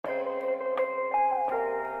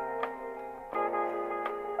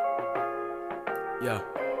Yeah.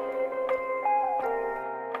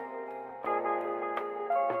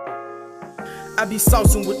 I be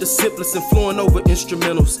saucing with the simplest and flowing over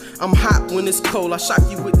instrumentals. I'm hot when it's cold, I shock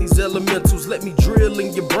you with these elementals. Let me drill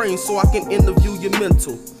in your brain so I can interview your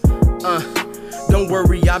mental. Don't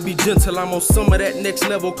worry, I be gentle. I'm on some of that next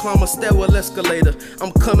level, climb a stairwell escalator.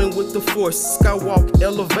 I'm coming with the force, skywalk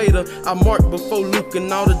elevator. I mark before Luke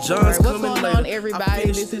and all the Johns coming later. What's going on, everybody?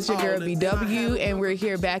 This is your girl BW, and we're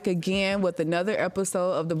here back again with another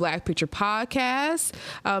episode of the Black Picture Podcast.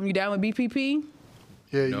 You down with BPP?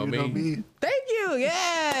 Yeah, you know me. Thank you.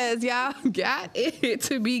 Yes, y'all got it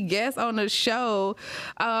to be guests on the show.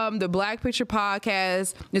 The Black Picture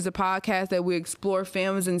Podcast is a podcast that we explore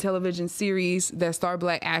films and television series that star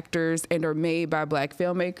Black actors and are made by Black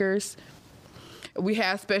filmmakers. We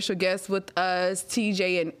have special guests with us,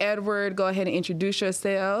 TJ and Edward. Go ahead and introduce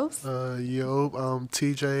yourselves. I'm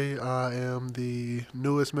TJ. I am the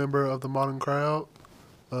newest member of the Modern Crowd.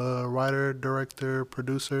 Writer, director,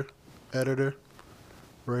 producer, editor.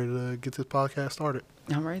 Ready to get this podcast started.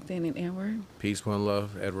 All right then, and Edward. Peace, one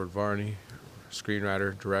love. Edward Varnie,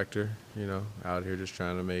 screenwriter, director. You know, out here just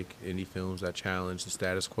trying to make indie films that challenge the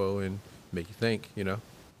status quo and make you think. You know.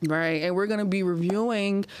 Right, and we're gonna be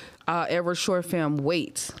reviewing Edward's short film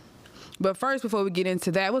Wait. But first, before we get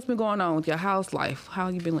into that, what's been going on with your house life? How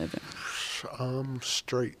you been living?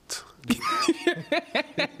 Straight. Just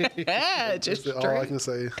That's straight. all I can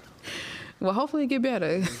say. Well, hopefully it get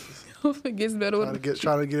better. Hopefully it gets better.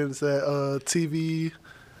 Trying to get into that TV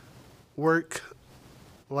work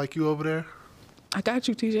like you over there. I got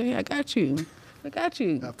you, TJ. I got you.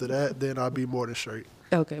 After that, then I'll be more than straight.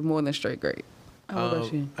 Okay, more than straight. Great. How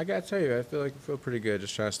about you? I gotta tell you, I feel pretty good.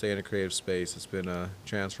 Just trying to stay in a creative space. It's been a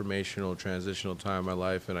transformational, transitional time in my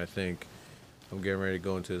life, and I think I'm getting ready to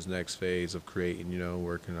go into this next phase of creating. You know,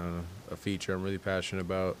 working on a feature I'm really passionate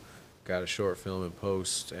about. Got a short film in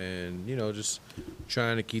post, and just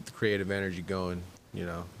trying to keep the creative energy going.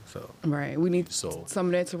 So Right, we need soul. some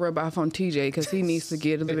of that to rub off on TJ because he needs to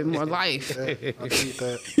get a little bit more life. Yeah, I need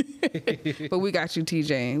that. But we got you,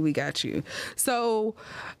 TJ. We got you. So,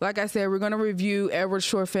 like I said, we're going to review Edward's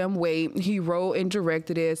short film, Wait. He wrote and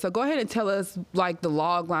directed it. So go ahead and tell us, like, the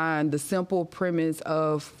log line, the simple premise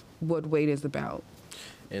of what Wait is about.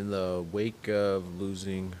 In the wake of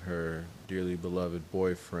losing her dearly beloved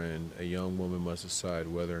boyfriend, a young woman must decide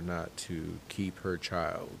whether or not to keep her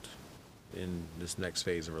child in this next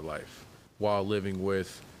phase of her life while living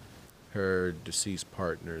with her deceased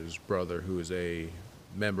partner's brother, who is a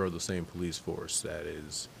member of the same police force that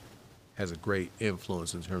has a great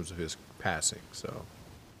influence in terms of his passing. So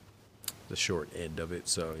the short end of it.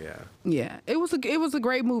 So Yeah, it was a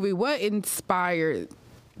great movie. What inspired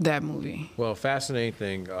that movie? Well, fascinating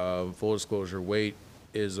thing, full disclosure, Wait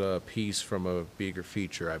is a piece from a bigger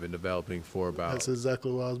feature I've been developing for about... That's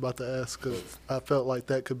exactly what I was about to ask, because I felt like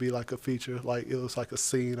that could be like a feature, like it was like a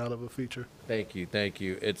scene out of a feature. Thank you.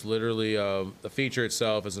 It's literally, the feature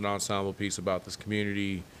itself is an ensemble piece about this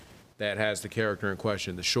community that has the character in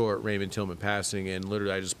question, the short, Raymond Tillman passing, and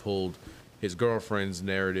literally I just pulled his girlfriend's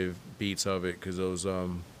narrative beats of it, because those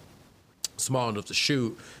small enough to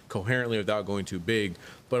shoot coherently without going too big,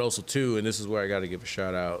 but also too, and this is where I got to give a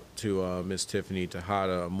shout out to Miss Tiffany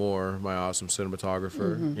Tejada Moore, my awesome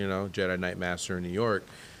cinematographer, Jedi Knight Master in New York.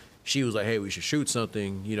 She was like, hey, we should shoot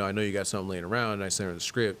something, I know you got something laying around, and I sent her the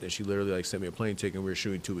script, and she literally sent me a plane ticket, and we were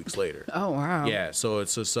shooting 2 weeks later. Oh, wow. Yeah, so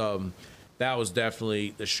it's just that was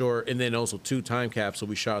definitely the short, and then also 2 time capsule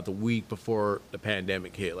we shot the week before the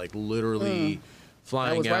pandemic hit, like literally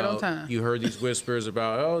flying that was out. right on time. You heard these whispers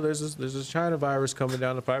about, there's this China virus coming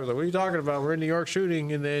down the pipe. I was like, what are you talking about? We're in New York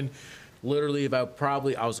shooting. And then literally I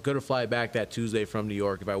was going to fly back that Tuesday from New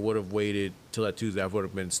York. If I would have waited till that Tuesday, I would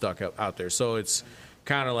have been stuck out there. So it's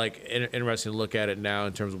kind of like interesting to look at it now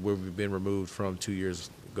in terms of where we've been removed from 2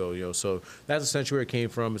 years ago. So that's essentially where it came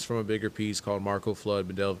from. It's from a bigger piece called Marco Flood.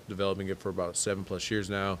 Been developing it for about 7+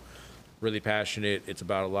 years now. Really passionate. It's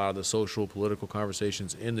about a lot of the social, political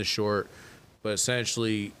conversations in the short, but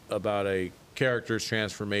essentially about a character's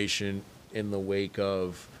transformation in the wake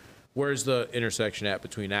of where's the intersection at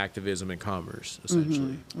between activism and commerce,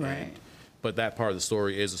 essentially. Right. But that part of the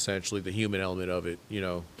story is essentially the human element of it,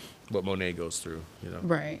 what Monet goes through,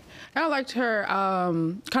 Right. And I liked her,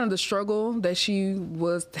 kind of the struggle that she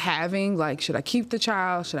was having. Like, should I keep the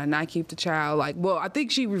child? Should I not keep the child? Like, well, I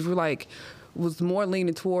think she was more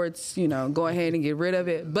leaning towards, go ahead and get rid of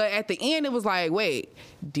it. But at the end, it was like, wait,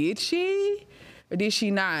 did she? Or did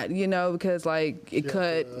she not? Because it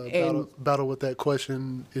cut and battle with that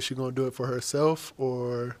question: is she going to do it for herself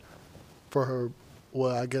or for her?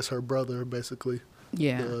 Well, I guess her brother, basically.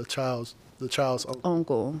 Yeah. The child's the child's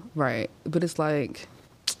uncle, right? But it's like,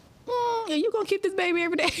 are you gonna keep this baby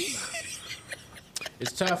every day?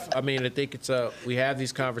 It's tough. I mean, I think it's we have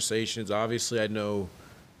these conversations. Obviously, I know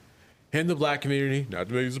in the black community, not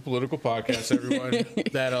to make this a political podcast, everyone,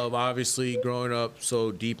 that obviously growing up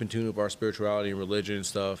so deep in tune with our spirituality and religion and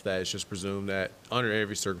stuff, that it's just presumed that under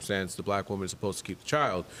every circumstance, the black woman is supposed to keep the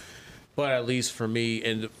child. But at least for me,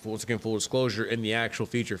 and once again, full disclosure, in the actual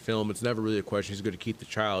feature film, it's never really a question who's going to keep the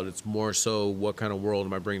child. It's more so what kind of world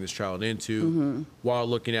am I bringing this child into while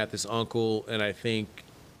looking at this uncle. And I think,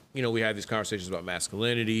 you know, we have these conversations about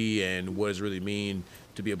masculinity and what does it really mean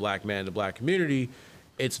to be a black man in the black community.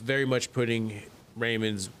 It's very much putting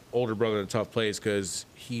Raymond's older brother in a tough place because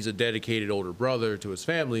he's a dedicated older brother to his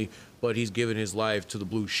family, but he's given his life to the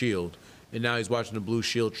Blue Shield. And now he's watching the Blue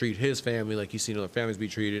Shield treat his family like he's seen other families be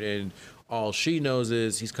treated. And all she knows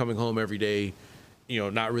is he's coming home every day, you know,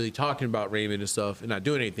 not really talking about Raymond and stuff and not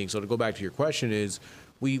doing anything. So to go back to your question is,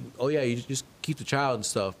 you just keep the child and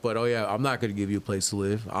stuff. But, I'm not going to give you a place to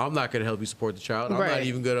live. I'm not going to help you support the child. I'm not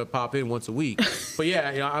even going to pop in once a week. But,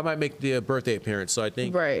 I might make the birthday appearance. So I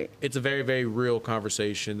think it's a very, very real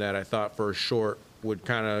conversation that I thought for a short would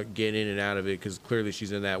kind of get in and out of it because clearly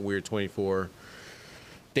she's in that weird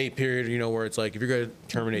 24-date period, where it's like, if you're going to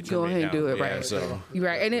terminate go ahead and do it, right? So.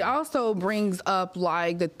 Right. And it also brings up,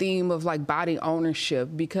 like, the theme of, like, body ownership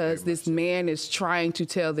because this man is trying to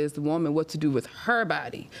tell this woman what to do with her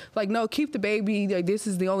body. Like, no, keep the baby. Like, this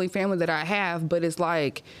is the only family that I have. But it's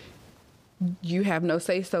like, you have no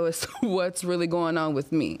say-so as to what's really going on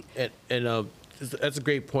with me. And that's a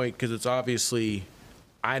great point because it's obviously,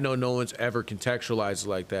 I know no one's ever contextualized it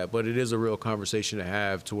like that, but it is a real conversation to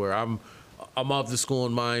have to where I'm of the school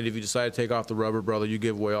in mind. If you decide to take off the rubber, brother, you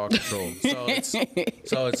give away all control.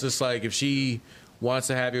 So it's just like if she wants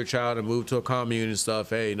to have your child and move to a commune and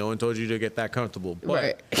stuff, hey, no one told you to get that comfortable.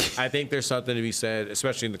 But I think there's something to be said,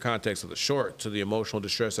 especially in the context of the short, to the emotional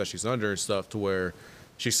distress that she's under and stuff, to where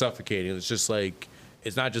she's suffocating. It's just like,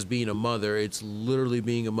 it's not just being a mother, it's literally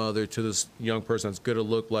being a mother to this young person that's going to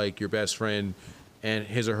look like your best friend and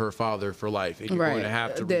his or her father for life. And you're going to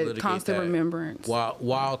have to relitigate constant that remembrance.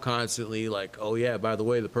 While constantly like, oh yeah, by the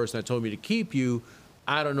way, the person that told me to keep you,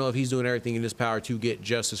 I don't know if he's doing everything in his power to get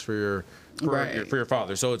justice for your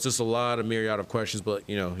father. So it's just a lot of myriad of questions, but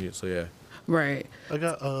so yeah. Right. I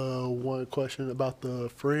got one question about the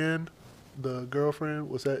friend, the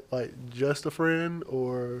girlfriend. Was that like just a friend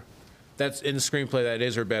or? That's in the screenplay. That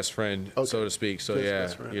is her best friend, so to speak. So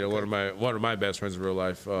one of my best friends in real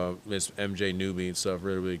life, Miss MJ Newby and stuff.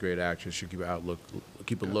 Really, really great actress. You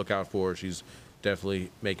keep a lookout for her. She's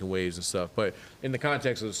definitely making waves and stuff. But in the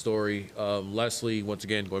context of the story, Leslie, once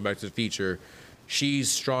again going back to the feature,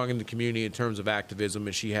 she's strong in the community in terms of activism,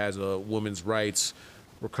 and she has a women's rights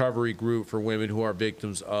recovery group for women who are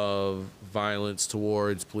victims of violence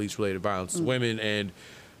towards police-related violence to women. And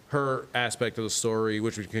her aspect of the story,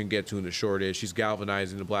 which we can get to in the short, is she's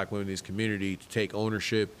galvanizing the black women in this community to take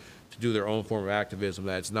ownership, to do their own form of activism.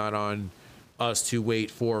 That's not on us to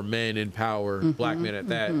wait for men in power, black men at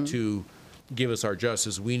that, to give us our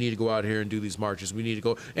justice. We need to go out here and do these marches. We need to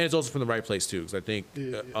go, and it's also from the right place too. Because I think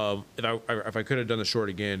if I could have done the short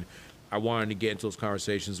again, I wanted to get into those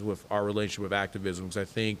conversations with our relationship with activism. Because I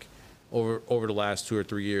think over the last 2 or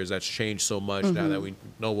 3 years, that's changed so much now that we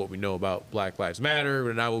know what we know about Black Lives Matter,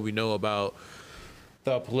 and now what we know about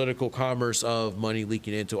the political commerce of money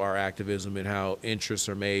leaking into our activism and how interests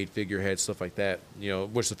are made, figureheads, stuff like that,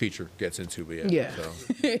 which the feature gets into. But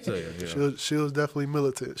She was definitely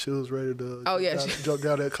militant. She was ready to jump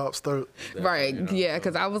down that cop's throat. Right,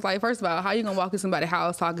 because I was like, first of all, how you going to walk in somebody's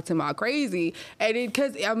house talking to him all crazy? And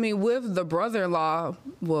because, with the brother-in-law,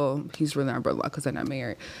 well, he's really not brother-in-law because they're not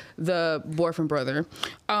married, the boyfriend brother,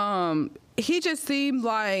 he just seemed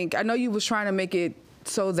like, I know you was trying to make it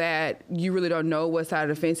so that you really don't know what side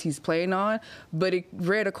of the fence he's playing on, but it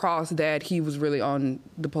read across that he was really on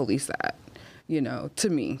the police side, to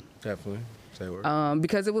me. Definitely. Say word.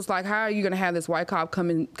 Because it was like, how are you going to have this white cop come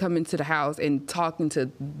into the house and talking to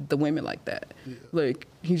the women like that? Yeah. Like,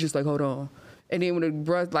 he's just like, hold on. And then when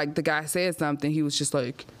the guy said something, he was just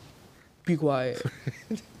like, be quiet.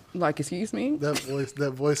 Like, excuse me?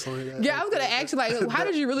 That voice on it. Yeah, I was going to ask you, like, how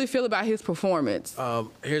did you really feel about his performance?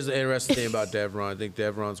 Here's the interesting thing about Devron. I think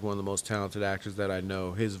Devron's one of the most talented actors that I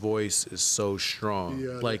know. His voice is so strong.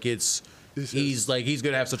 Yeah, like, he's going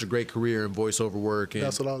to have such a great career in voiceover work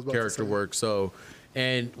and character work. So,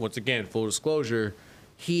 and once again, full disclosure,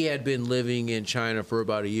 he had been living in China for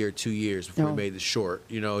about 2 years before he made the short.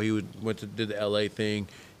 He did the LA thing.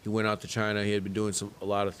 He went out to China. He had been doing a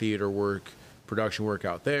lot of theater work, production work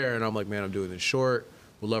out there, and I'm like, man, I'm doing this short.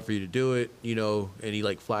 would love for you to do it, you know, and he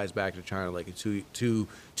like flies back to China like in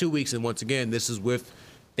two weeks. And once again, this is with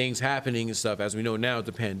things happening and stuff, as we know now,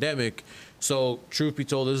 the pandemic. So truth be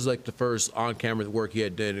told, this is like the first on-camera work he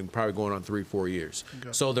had done in probably going on 3-4 years. Okay.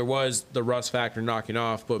 So there was the rust factor knocking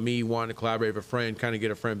off, but me wanting to collaborate with a friend, kind of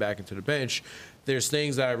get a friend back into the bench. There's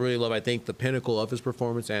things that I really love. I think the pinnacle of his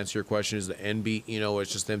performance, to answer your question, is the end beat. You know,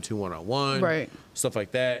 it's just them two one-on-one, right? Stuff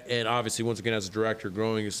like that. And obviously, once again, as a director,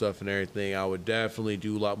 growing and stuff and everything, I would definitely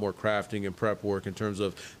do a lot more crafting and prep work in terms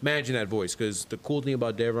of managing that voice. Because the cool thing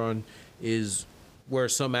about Devron is where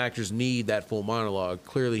some actors need that full monologue,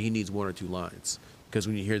 clearly he needs 1 or 2 lines. Because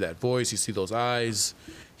when you hear that voice, you see those eyes.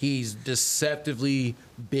 He's deceptively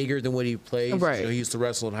bigger than what he plays. Right. You know, he used to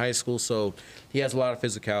wrestle in high school, so he has a lot of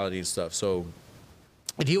physicality and stuff. So.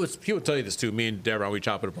 And he would tell you this too. Me and Devron, we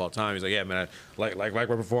chop it up all the time. He's like, yeah, man, I like my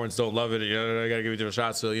performance, don't love it. You know, I gotta give it a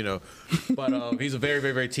shot still, you know. But he's a very,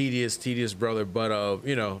 very, very tedious brother. But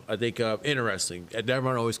you know, I think interesting.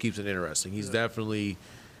 Devron always keeps it interesting. He's definitely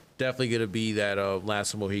gonna be that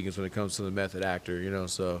last of Mohegans when it comes to the method actor, you know.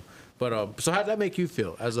 So, but so how did that make you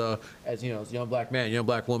feel as you know, as a young black man, young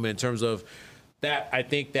black woman, in terms of that? I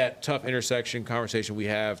think that tough intersection conversation we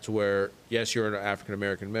have to where, yes, you're an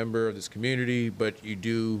African-American member of this community, but you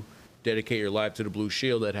do dedicate your life to the Blue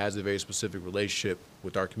Shield that has a very specific relationship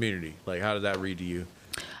with our community. Like, how did that read to you?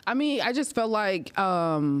 I mean, I just felt like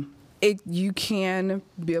you can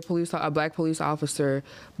be a black police officer,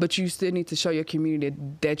 but you still need to show your community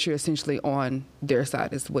that you're essentially on their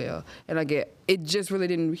side as well. And it just really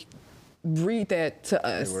didn't read that to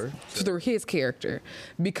us through his character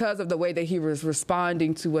because of the way that he was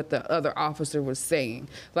responding to what the other officer was saying.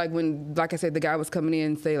 Like when, like I said, the guy was coming in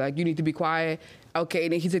and say like, you need to be quiet. Okay,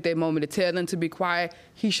 and then he took that moment to tell them to be quiet.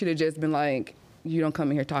 He should have just been like, you don't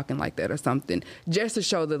come in here talking like that or something, just to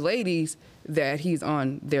show the ladies that he's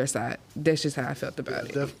on their side. That's just how I felt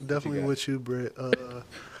about it. Definitely with you, Britt.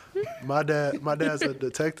 My dad's a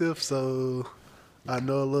detective, so I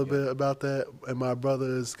know a little bit about that, and my brother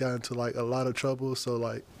has gotten into like a lot of trouble, so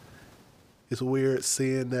like it's weird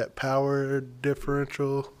seeing that power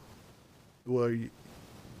differential where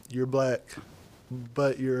you're black,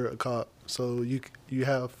 but you're a cop, so you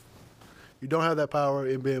don't have that power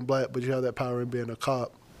in being black, but you have that power in being a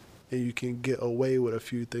cop, and you can get away with a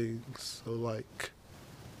few things. So like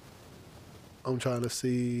I'm trying to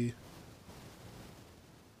see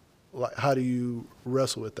like how do you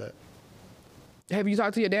wrestle with that? Have you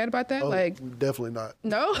talked to your dad about that? Oh, like, definitely not.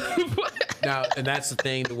 No. Now, and that's the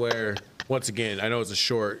thing to where, once again, I know it's a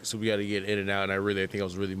short, so we got to get in and out. And I think I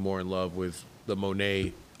was really more in love with the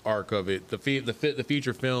Monet arc of it, the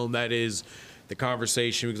feature film. That is the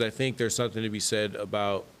conversation, because I think there's something to be said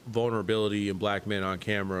about vulnerability in black men on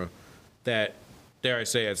camera. That, dare I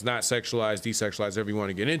say, it's not sexualized, desexualized, however you want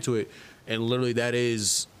to get into it. And literally, that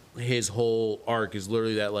is his whole arc. Is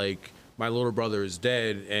literally that like my little brother is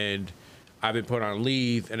dead and I've been put on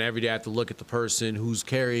leave, and every day I have to look at the person who's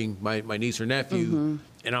carrying my niece or nephew,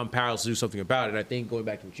 and I'm powerless to do something about it. And I think going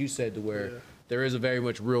back to what you said, to where there is a very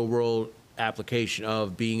much real world application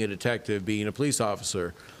of being a detective, being a police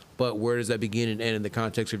officer, but where does that begin and end in the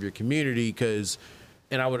context of your community? Because,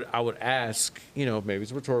 and I would ask, you know, maybe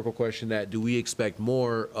it's a rhetorical question, that do we expect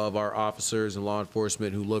more of our officers and law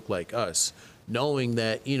enforcement who look like us, knowing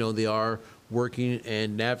that, you know, they are working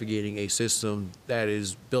and navigating a system that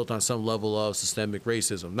is built on some level of systemic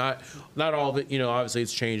racism. Not all of it, you know, obviously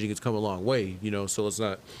it's changing, it's come a long way, you know, so let's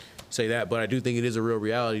not say that, but I do think it is a real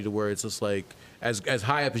reality to where it's just like, as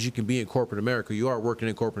high up as you can be in corporate America, you are working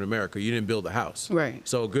in corporate America. You didn't build the house. Right.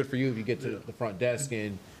 So good for you if you get to the front desk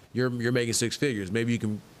and you're making 6 figures. Maybe you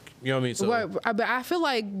can, you know what I mean? So, right, but I feel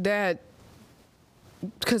like that,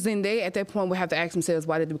 because then they, at that point, would have to ask themselves,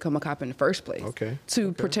 why did they become a cop in the first place?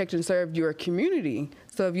 To protect and serve your community.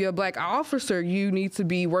 So if you're a black officer, you need to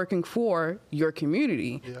be working for your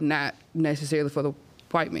community, not necessarily for the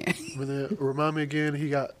white man. But then, remind me again,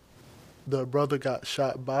 the brother got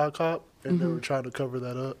shot by a cop, and they were trying to cover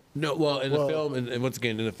that up. No, well, in the film, and once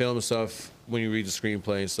again, in the film and stuff, when you read the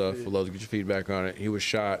screenplay and stuff, we'd love to get your feedback on it. He was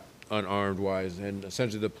shot unarmed-wise, and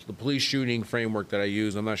essentially the police shooting framework that I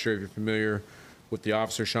use, I'm not sure if you're familiar with the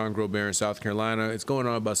officer Sean Grobert in South Carolina. It's going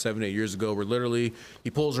on about 7-8 years ago, where literally he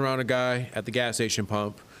pulls around a guy at the gas station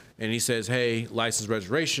pump and he says, hey, license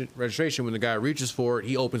registration. When the guy reaches for it,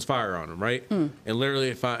 he opens fire on him, right? And literally,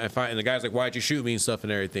 and the guy's like, why'd you shoot me and stuff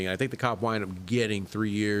and everything. And I think the cop wound up getting 3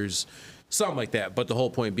 years, something like that. But the whole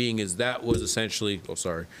point being is that was essentially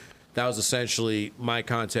my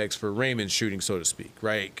context for Raymond's shooting, so to speak,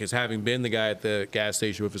 right? Because having been the guy at the gas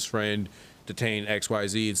station with his friend, detain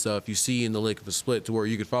XYZ and stuff, you see in the lick of a split to where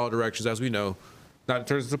you could follow directions, as we know, not in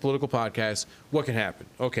terms of the political podcast, what can happen?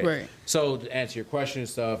 Okay. Right. So to answer your question and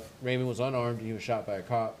stuff, Raymond was unarmed and he was shot by a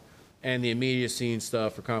cop. And the immediacy and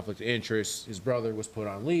stuff for conflict of interest, his brother was put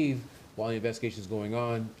on leave while the investigation is going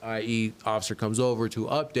on, i.e. officer comes over to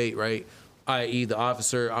update, right? I.e. the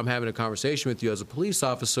officer, I'm having a conversation with you as a police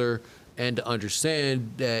officer and to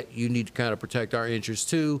understand that you need to kind of protect our interests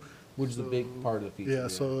too, which is a big part of the feature. Yeah,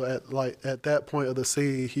 so at that point of the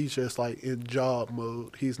scene, he's just like in job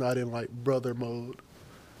mode. He's not in like brother mode.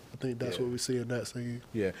 I think that's what we see in that scene.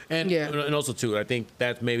 Yeah, and also too, I think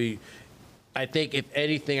that's maybe. I think if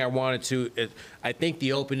anything, I wanted to. I think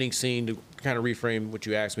the opening scene, to kind of reframe what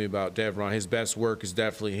you asked me about Devron, his best work is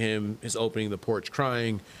definitely him. His opening the porch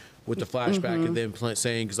crying, with the flashback and then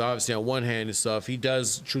saying, because obviously on one hand and stuff, he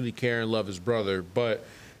does truly care and love his brother, but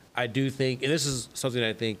I do think, and this is something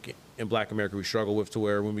I think in Black America we struggle with, to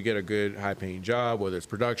where when we get a good high-paying job, whether it's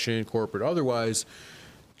production, corporate, otherwise,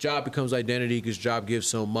 job becomes identity because job gives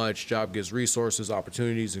so much. Job gives resources,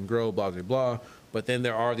 opportunities, and grow, blah, blah, blah. But then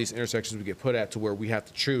there are these intersections we get put at to where we have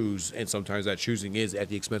to choose, and sometimes that choosing is at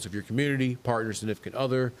the expense of your community, partner, significant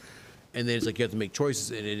other, and then it's like you have to make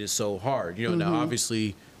choices, and it is so hard. You know, now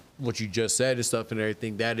obviously what you just said and stuff and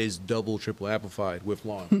everything, that is double, triple amplified with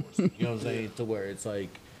law enforcement. You know what I'm saying? To where it's like,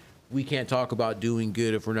 we can't talk about doing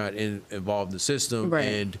good if we're not involved in the system. Right.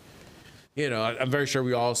 And, you know, I'm very sure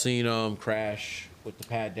we all seen Crash with the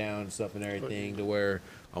pat down and stuff and everything, to where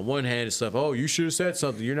on one hand it's stuff, oh, you should have said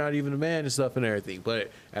something, you're not even a man and stuff and everything.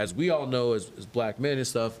 But as we all know, as black men and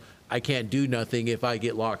stuff, I can't do nothing if I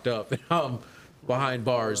get locked up and I'm behind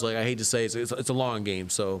bars. Like, I hate to say it's a long game.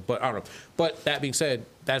 So, but I don't know. But that being said,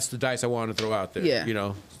 that's the dice I want to throw out there. Yeah. You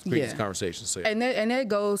know, create this conversation. So, And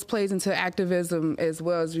that plays into activism as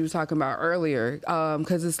well, as you were talking about earlier.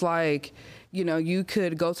 Because it's like, you know, you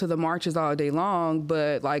could go to the marches all day long,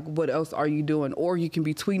 but like, what else are you doing? Or you can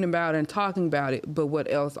be tweeting about it and talking about it, but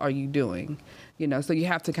what else are you doing? You know, so you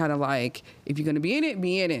have to kind of like, if you're going to be in it,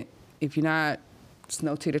 be in it. If you're not, it's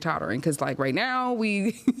no teeter-tottering. Because like right now,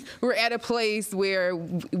 we're at a place where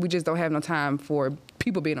we just don't have no time for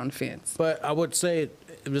people being on the fence. but I would say,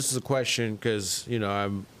 this is a question because, you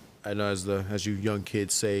know, I know as you young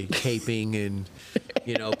kids say, caping and,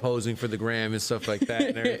 you know, posing for the gram and stuff like that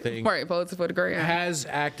and everything. Right, posing for the gram. Has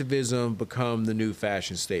activism become the new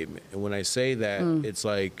fashion statement? And when I say that, it's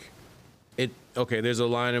like, okay, there's a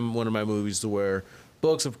line in one of my movies to where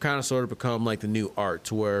books have kind of sort of become like the new art,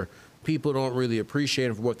 to where people don't really appreciate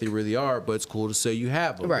them for what they really are, but it's cool to say you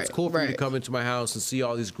have them. Right, it's cool for you to right. come into my house and see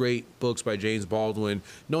all these great books by James Baldwin,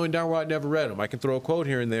 knowing darn well I never read them. I can throw a quote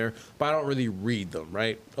here and there, but I don't really read them,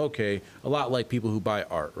 right? Okay, a lot like people who buy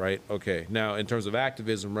art, right? Okay, now in terms of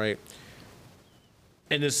activism, right?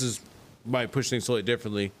 And this is, might push things slightly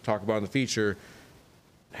differently, talk about in the feature,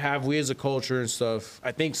 have we as a culture and stuff,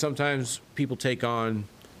 I think sometimes people take on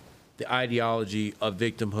the ideology of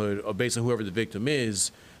victimhood, or based on whoever the victim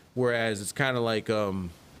is, whereas it's kind of like,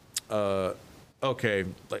 okay,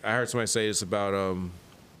 like I heard somebody say this about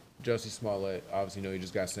Jussie Smollett. Obviously, you know, he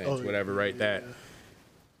just got sentenced, whatever, right? That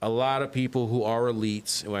a lot of people who are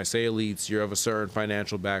elites, and when I say elites, you're of a certain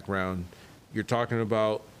financial background, you're talking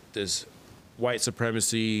about this white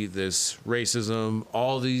supremacy, this racism,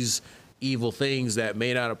 all these evil things that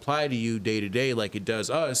may not apply to you day to day like it does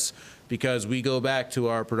us, because we go back to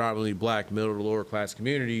our predominantly black middle to lower class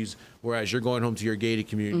communities, whereas you're going home to your gated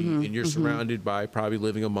community and you're surrounded by probably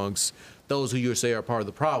living amongst those who you say are part of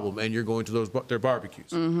the problem, and you're going to their barbecues.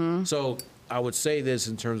 So I would say this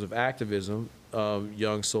in terms of activism,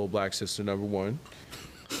 young soul black sister number one,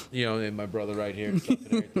 you know, and my brother right here and stuff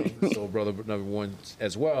and everything, soul brother number one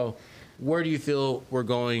as well. Where do you feel we're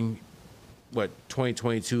going,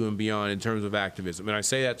 2022 and beyond in terms of activism? And I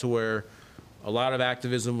say that to where a lot of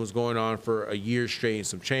activism was going on for a year straight and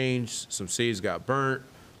some change. Some cities got burnt,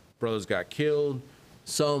 brothers got killed.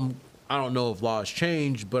 Some, I don't know if laws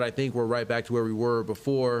changed, but I think we're right back to where we were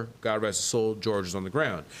before, God rest his soul, George is on the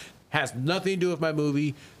ground. Has nothing to do with my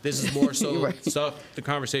movie. This is more so Right. stuff, the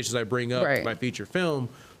conversations I bring up in my feature film.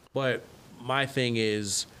 But my thing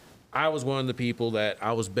is, I was one of the people that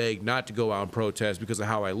I was begged not to go out and protest because of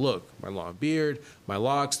how I look. My long beard, my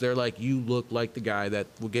locks, they're like, you look like the guy that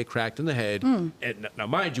will get cracked in the head. And now,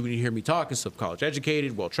 mind you, when you hear me talk and stuff, college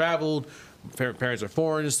educated, well-traveled, parents are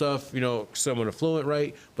foreign and stuff, you know, somewhat affluent,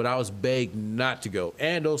 right? But I was begged not to go.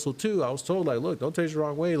 And also, too, I was told, like, look, don't take it the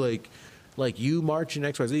wrong way. Like you marching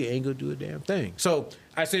XYZ ain't gonna do a damn thing. So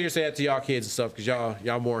I say that to y'all kids and stuff, because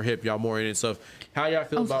y'all more hip, y'all more in it and stuff. How y'all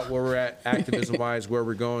feel about where we're at activism wise, where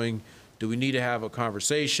we're going? Do we need to have a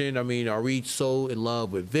conversation? I mean, are we so in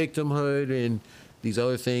love with victimhood and these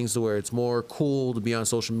other things to where it's more cool to be on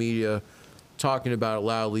social media talking about it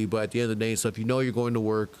loudly, but at the end of the day, stuff, you know you're going to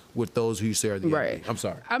work with those who you say are the enemy. I'm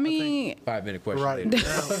sorry. I mean, 5-minute question. Right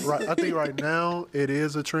now, I think right now it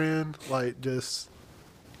is a trend. Like just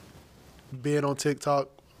being on TikTok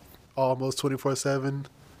almost 24/7,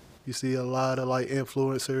 you see a lot of like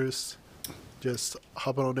influencers just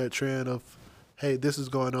hopping on that trend of, hey, this is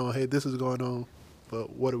going on. Hey, this is going on.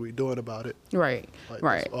 But what are we doing about it? Right.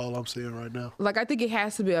 That's all I'm seeing right now. Like, I think it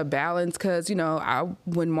has to be a balance because, you know, I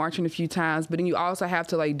went marching a few times, but then you also have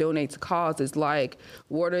to, like, donate to causes. Like,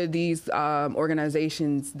 what are these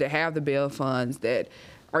organizations that have the bail funds that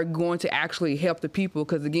are going to actually help the people?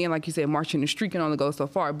 Because, again, like you said, marching the street can only go so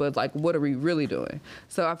far, but, like, what are we really doing?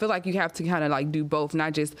 So I feel like you have to kind of, like, do both,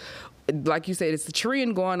 not just, like you said, it's a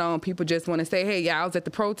trend going on. People just want to say, hey, yeah, I was at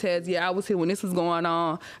the protest. Yeah, I was here when this was going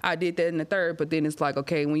on. I did that in the third. But then it's like,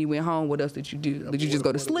 okay, when you went home, what else did you do? Did you just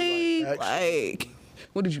go to sleep? Like,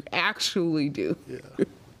 what did you actually do? Yeah.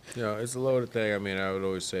 You know, it's a loaded thing. I mean, I would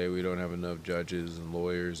always say we don't have enough judges and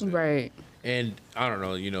lawyers. Right. And I don't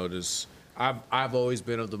know, you know, this. I've always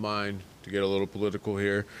been of the mind, to get a little political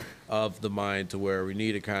here, of the mind to where we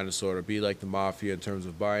need to kind of sort of be like the mafia in terms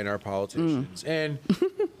of buying our politicians. And,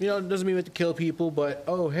 you know, it doesn't mean we have to kill people, but,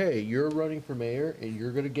 oh, hey, you're running for mayor and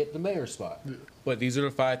you're going to get the mayor spot. Yeah. But these are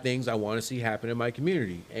the 5 things I want to see happen in my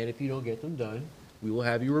community. And if you don't get them done, we will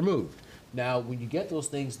have you removed. Now, when you get those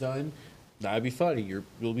things done, that'd be funny.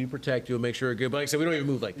 You'll be protected. You'll make sure you're good. But like I said, we don't even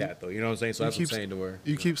move like that, though. You know what I'm saying? So that's what I'm saying to where.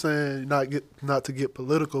 You keep saying not to get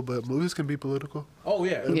political, but movies can be political. Oh,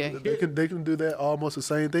 yeah. They can do that almost the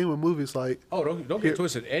same thing with movies. Like, oh, don't get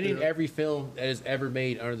twisted. Any and every film that is ever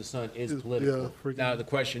made under the sun is political. Yeah, now, the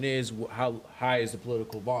question is, how high is the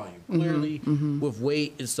political volume? Clearly, with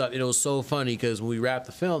weight and stuff, it was so funny because when we wrapped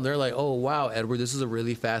the film, they're like, oh, wow, Edward, this is a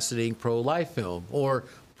really fascinating pro-life film. Or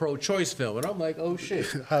pro-choice film, and I'm like, oh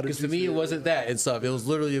shit, because to me it wasn't that and stuff. It was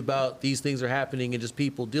literally about these things are happening and just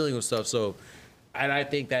people dealing with stuff. So, and I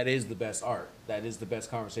think that is the best art. That is the best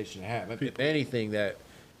conversation to have. If anything, that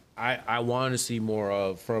I want to see more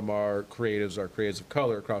of from our creatives of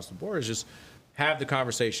color across the board is just have the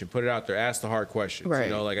conversation, put it out there, ask the hard questions. Right. You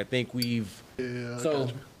know, like I think we've. Yeah, so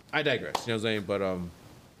I digress. You know what I'm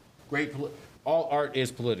saying? But all art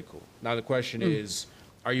is political. Now the question is,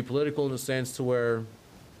 are you political in the sense to where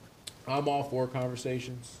I'm all for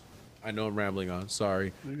conversations? I know I'm rambling on.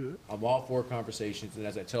 Sorry. You're good. I'm all for conversations, and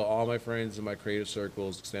as I tell all my friends in my creative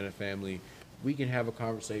circles, extended family, we can have a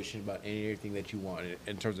conversation about anything that you want.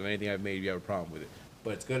 In terms of anything I've made, if you have a problem with it,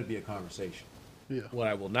 but it's going to be a conversation. Yeah. What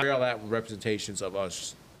I will not hear all that with representations of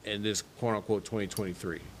us in this quote unquote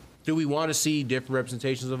 2023. Do we want to see different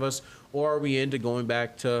representations of us, or are we into going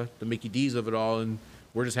back to the Mickey D's of it all, and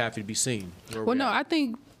we're just happy to be seen? Well, no, I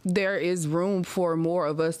think there is room for more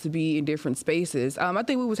of us to be in different spaces. I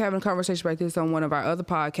think we was having a conversation about this on one of our other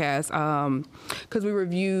podcasts because we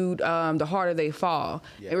reviewed The Harder They Fall.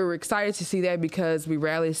 Yeah. And we were excited to see that because we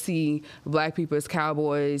rarely see Black people as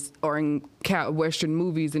cowboys or in Western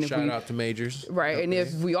movies. And Shout out to Majors. Right. Okay. And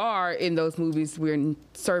if we are in those movies, we're in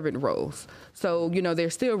servant roles. So, you know,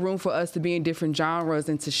 there's still room for us to be in different genres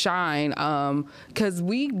and to shine because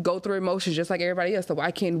we go through emotions just like everybody else. So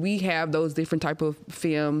why can't we have those different type of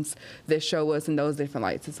films that show us in those different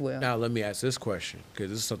lights as well? Now, let me ask this question,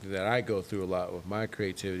 because this is something that I go through a lot with my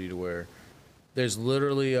creativity, to where there's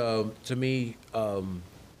literally, to me,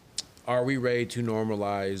 are we ready to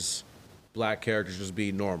normalize Black characters just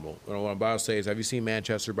being normal? What I'm about to say is, have you seen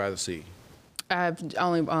Manchester by the Sea? I've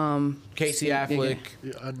only Casey Affleck.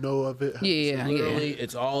 Yeah, I know of it. Yeah, so literally,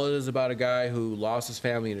 it's all it is about a guy who lost his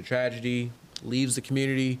family in a tragedy, leaves the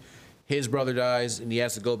community, his brother dies, and he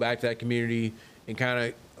has to go back to that community and kind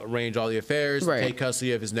of arrange all the affairs, take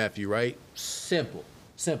custody of his nephew. Right? Simple.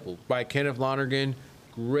 By Kenneth Lonergan,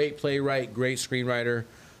 great playwright, great screenwriter.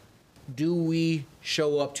 Do we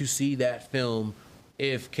show up to see that film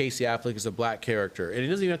if Casey Affleck is a Black character? And it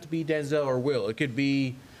doesn't even have to be Denzel or Will. It could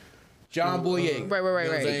be John Boyega.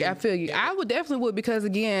 Right. I feel you. Yeah. I would definitely would because,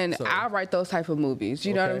 again, I write those type of movies.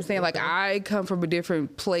 You know what I'm saying? Like, I come from a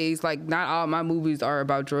different place. Like, not all my movies are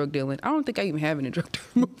about drug dealing. I don't think I even have any drug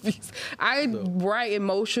dealing movies. I write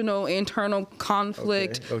emotional, internal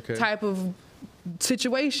conflict type of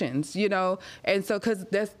situations, you know? And so, because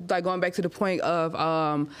that's like going back to the point of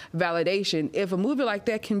validation. If a movie like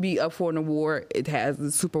that can be up for an award, it has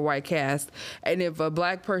a super white cast. And if a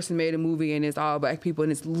Black person made a movie and it's all Black people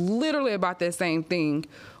and it's literally about that same thing,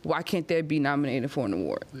 why can't that be nominated for an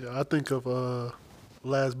award? Yeah, I think of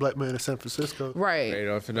Last Black Man in San Francisco. Right. You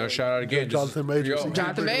know, if no shout out again. Jonathan Majors.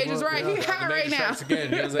 Jonathan Majors, right? He's hot right now. Again,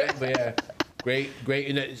 you know what I'm saying? But yeah,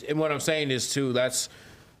 great. And what I'm saying is, too, that's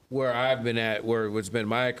where I've been at, where it's been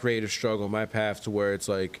my creative struggle, my path to where it's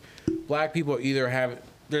like black people either have,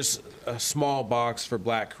 there's a small box for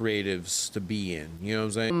black creatives to be in. You know what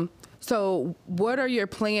I'm saying? So what are your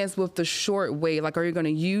plans with the short wave? Like, are you going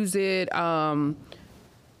to use it to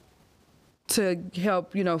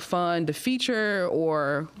help, fund the feature,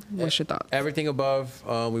 or what's your thoughts? Everything above.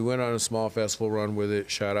 We went on a small festival run with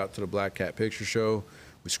it. Shout out to the Black Cat Picture Show.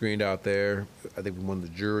 We screened out there. I think we won the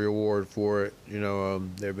jury award for it.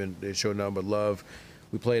 They showed nothing but love.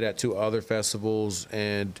 We played at 2 other festivals,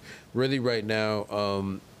 and really right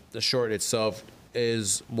now, the short itself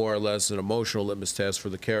is more or less an emotional litmus test for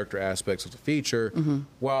the character aspects of the feature,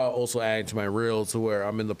 while also adding to my reel, to where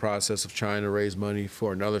I'm in the process of trying to raise money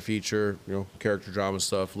for another feature, character drama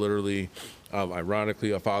stuff, literally,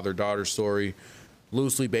 ironically, a father-daughter story,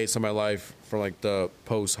 loosely based on my life from like the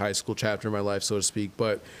post-high school chapter of my life, so to speak.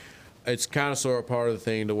 But it's kind of sort of part of the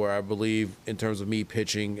thing to where I believe, in terms of me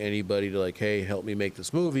pitching anybody to like, hey, help me make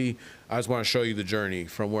this movie, I just want to show you the journey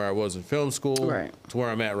from where I was in film school to where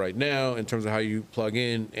I'm at right now, in terms of how you plug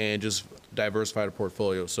in and just diversify the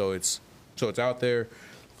portfolio. So it's out there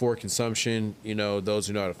for consumption. Those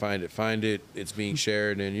who know how to find it. It's being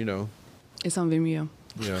shared, and It's on Vimeo.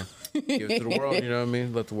 Give it to the world. You know what I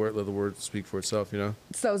mean? Let the word speak for itself.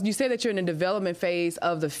 So you say that you're in the development phase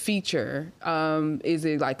of the feature. Is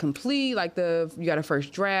it like complete? Like you got a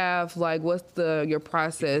first draft? Like, what's your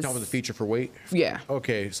process? Talking about the feature for Wait? Yeah.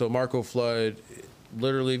 Okay, so Marco Flood.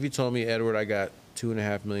 Literally, if you told me, Edward, I got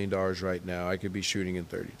 $2.5 million right now, I could be shooting in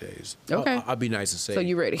 30 days. Okay. I'll be nice and say. So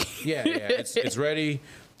you ready? Yeah. It's ready.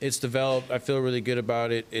 It's developed. I feel really good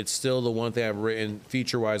about it. It's still the one thing I've written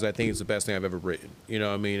feature-wise. I think it's the best thing I've ever written. You know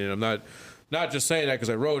what I mean? And I'm not just saying that because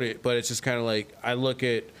I wrote it, but it's just kind of like I look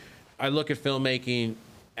at filmmaking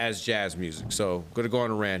as jazz music. So I'm going to go on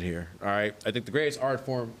a rant here. All right. I think the greatest art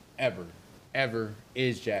form ever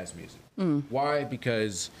is jazz music. Why?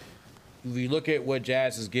 Because if you look at what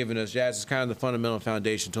jazz has given us, jazz is kind of the fundamental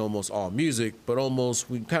foundation to almost all music, but almost,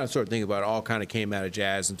 we kind of sort of think about it, all kind of came out of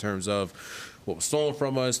jazz in terms of what was stolen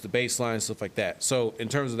from us, the bass line, stuff like that. So in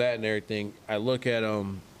terms of that and everything, I look at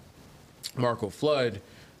Marco Flood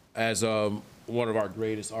as one of our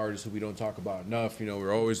greatest artists who we don't talk about enough.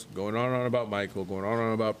 We're always going on and on about Michael, going on and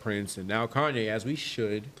on about Prince, and now Kanye, as we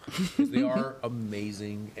should, because they are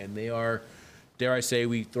amazing, and they are, dare I say,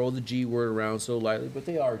 we throw the G word around so lightly, but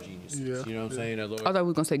they are geniuses. Yeah. You know what I'm saying? I thought we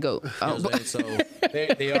were going to say go. So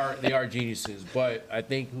they are geniuses. But I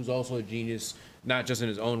think who's also a genius, not just in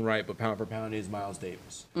his own right, but pound for pound, is Miles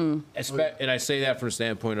Davis. And I say that from the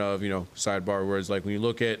standpoint of, sidebar words, like when you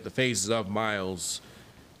look at the phases of Miles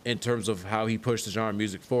in terms of how he pushed the genre of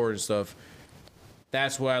music forward and stuff,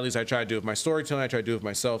 that's what at least I try to do with my storytelling. I try to do with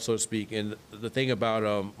myself, so to speak. And the thing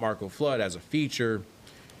about Marco Flood as a feature,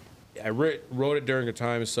 I wrote it during a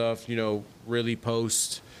time and stuff, really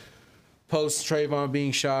post Trayvon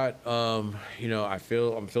being shot. I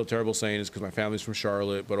feel terrible saying this because my family's from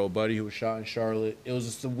Charlotte, but old buddy who was shot in Charlotte, it was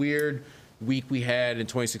just a weird week we had in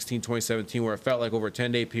 2016, 2017, where it felt like over a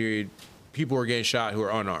 10-day period, people were getting shot who were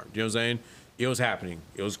unarmed. You know what I'm saying? It was happening.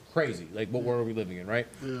 It was crazy. Like, what world are we living in, right?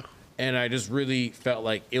 Yeah. And I just really felt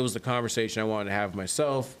like it was the conversation I wanted to have with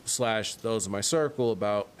myself / those in my circle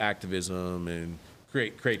about activism and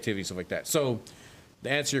creativity, stuff like that. So to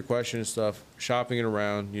answer your question and stuff, shopping it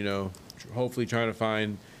around, hopefully trying to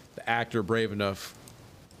find the actor brave enough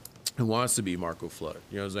who wants to be Marco Flood.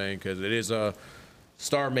 You know what I'm saying? Because it is a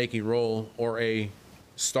star-making role, or a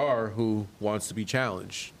star who wants to be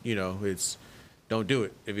challenged. It's don't do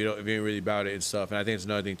it if you ain't really about it and stuff. And I think it's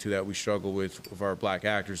another thing too that we struggle with our black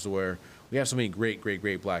actors, to where we have so many great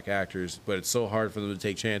black actors, but it's so hard for them to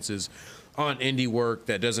take chances on indie work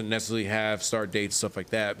that doesn't necessarily have start dates, stuff like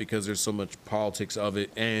that, because there's so much politics of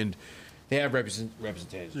it, and they have representation.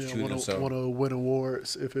 Yeah, want to win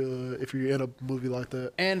awards if you're in a movie like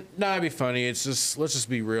that. And it'd be funny. It's just, let's just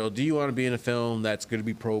be real. Do you want to be in a film that's going to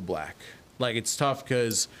be pro-black? Like, it's tough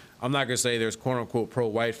because I'm not going to say there's quote unquote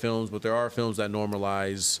pro-white films, but there are films that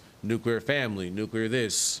normalize nuclear family, nuclear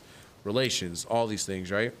this, relations, all these things,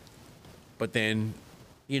 right? But then,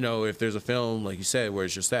 if there's a film, like you said, where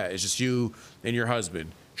it's just that, it's just you and your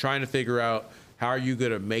husband trying to figure out how are you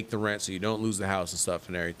going to make the rent so you don't lose the house and stuff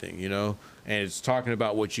and everything, and it's talking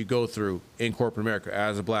about what you go through in corporate America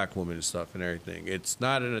as a black woman and stuff and everything. It's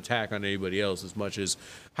not an attack on anybody else as much as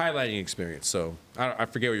highlighting experience. So I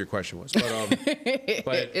forget what your question was,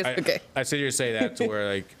 but okay. I sit here to say that, to where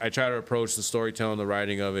like I try to approach the storytelling, the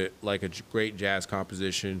writing of it like a great jazz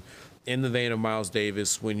composition, in the vein of Miles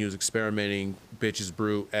Davis when he was experimenting Bitches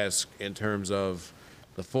Brew-esque in terms of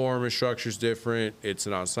the form and structure's different. It's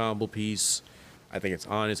an ensemble piece. I think it's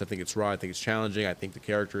honest. I think it's raw. I think it's challenging. I think the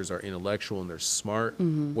characters are intellectual and they're smart,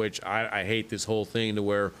 which I hate this whole thing to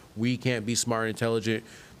where we can't be smart and intelligent.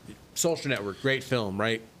 Social Network, great film,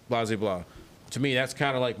 right? Blah, blah, blah. To me, that's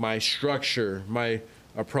kind of like my structure, my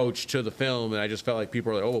approach to the film. And I just felt like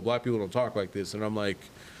people are like, oh, well, black people don't talk like this. And I'm like,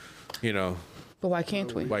 you know. But why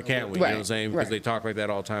can't we? Why can't we? You know what I'm saying? Because they talk like that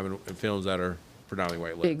all the time in films that are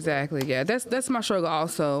predominantly white. Exactly. Yeah, that's my struggle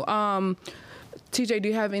also. TJ, do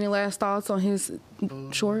you have any last thoughts on his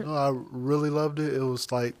short? No, I really loved it. It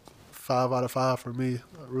was like 5 out of 5 for me.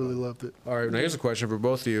 I really loved it. All right, now here's a question for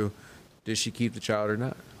both of you. Did she keep the child or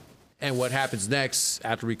not? And what happens next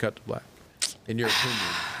after we cut to black, in your opinion?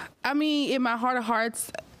 I mean, in my heart of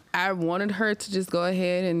hearts, I wanted her to just go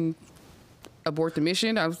ahead and abort the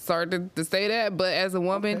mission. I'm sorry to say that, but as a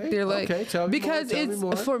woman, they're like, tell me because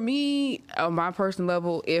more, it's for me on my personal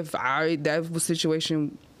level. If that was a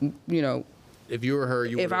situation, you know, if you were her,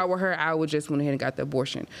 if I were her, I would just went ahead and got the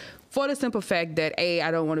abortion. For the simple fact that I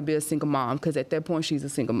don't want to be a single mom, because at that point she's a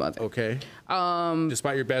single mother. Okay.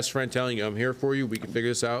 Despite your best friend telling you, I'm here for you, we can figure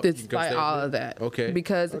this out. Despite all of that. Okay.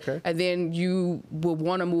 Because and then you will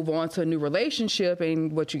want to move on to a new relationship,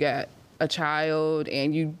 and what you got a child,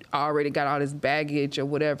 and you already got all this baggage or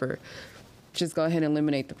whatever. Just go ahead and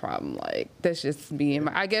eliminate the problem. Like, that's just being,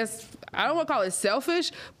 I guess, I don't want to call it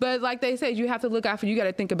selfish, but like they said, you have to look out for you. You got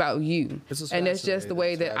to think about you. And that's just the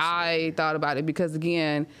way that I thought about it. Because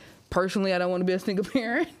again, personally, I don't want to be a single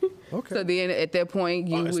parent. Okay. So then at that point,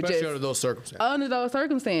 you would just. Especially under those circumstances. Under those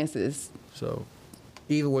circumstances. So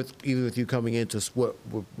even with you coming into what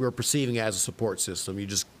we're perceiving as a support system,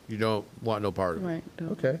 you don't want no part of it. Right.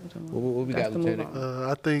 Okay. What we got, Lieutenant?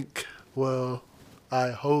 I think, I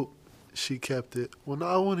hope she kept it. Well, no,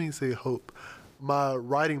 I wouldn't even say hope. My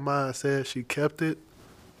writing mind said she kept it,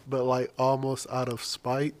 but like almost out of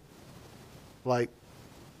spite. Like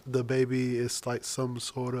the baby is like some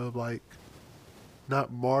sort of like,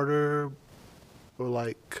 not martyr, or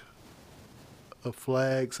like a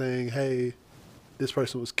flag saying, hey, this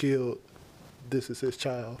person was killed. This is his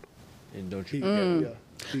child. And don't you? Yeah.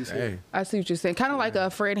 I see what you're saying. Kind of like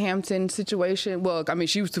a Fred Hampton situation. Well, I mean,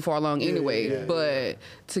 she was too far along anyway, but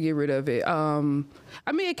to get rid of it. I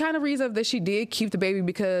mean, it kind of reads up that she did keep the baby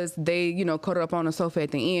because they, caught her up on the sofa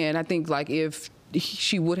at the end. I think, like, if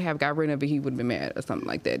she would have got rid of it, he would have been mad or something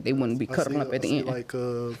like that. They wouldn't be cut up at the end. Like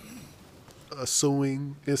a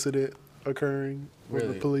suing incident occurring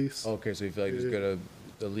with the police. Okay, so you feel like there's good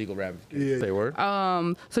legal ramifications. Yeah. Say word.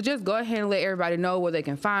 So just go ahead and let everybody know where they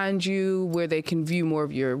can find you, where they can view more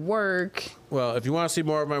of your work. Well, if you want to see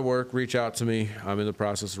more of my work, reach out to me. I'm in the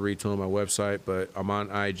process of retooling my website, but I'm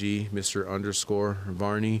on IG,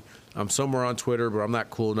 Mr._Varnie. I'm somewhere on Twitter, but I'm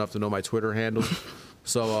not cool enough to know my Twitter handle.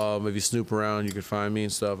 So if you snoop around, you can find me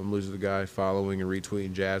and stuff. I'm losing the guy following and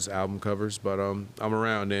retweeting jazz album covers, but I'm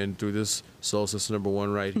around, and through this Soul Sister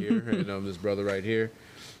 #1 right here, and this brother right here,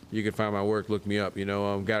 you can find my work. Look me up.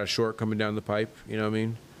 Got a short coming down the pipe. You know what I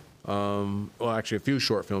mean? Well, actually, a few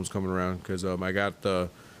short films coming around because I got the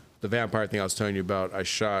vampire thing I was telling you about. I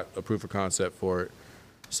shot a proof of concept for it.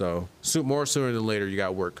 So more sooner than later, you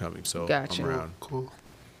got work coming. So gotcha. I'm around. Cool.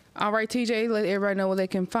 All right, TJ, let everybody know where they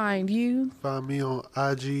can find you. Find me on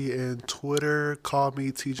IG and Twitter. Call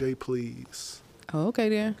me TJ, please. Oh, okay,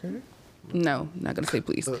 then. Okay. No, not going to say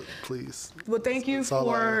please. Please. Well, thank you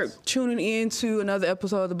for tuning in to another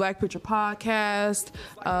episode of the Black Picture Podcast.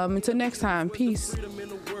 Until next time, peace.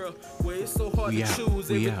 Where it's so hard to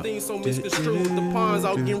choose, everything's so misconstrued, the pawns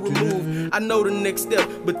all getting removed. I know the next step,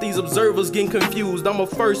 but these observers getting confused. I'm a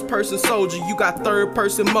first person soldier, you got third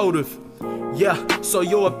person motive. Yeah, so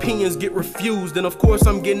your opinions get refused. And of course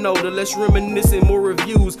I'm getting older, less reminiscing, more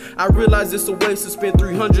reviews. I realize it's a waste to spend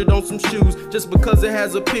 $300 on some shoes just because it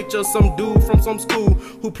has a picture of some dude from some school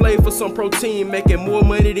who played for some pro team making more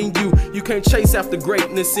money than you. You can't chase after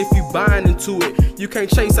greatness if you buying into it. You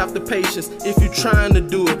can't chase after patience if you trying to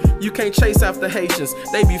do it. You can't chase after Haitians,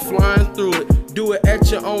 they be flying through it. Do it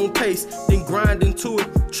at your own pace, then grind into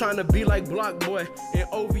it. Trying to be like Block Boy and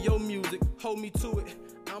over your music, hold me to it.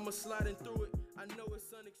 I'ma sliding through it.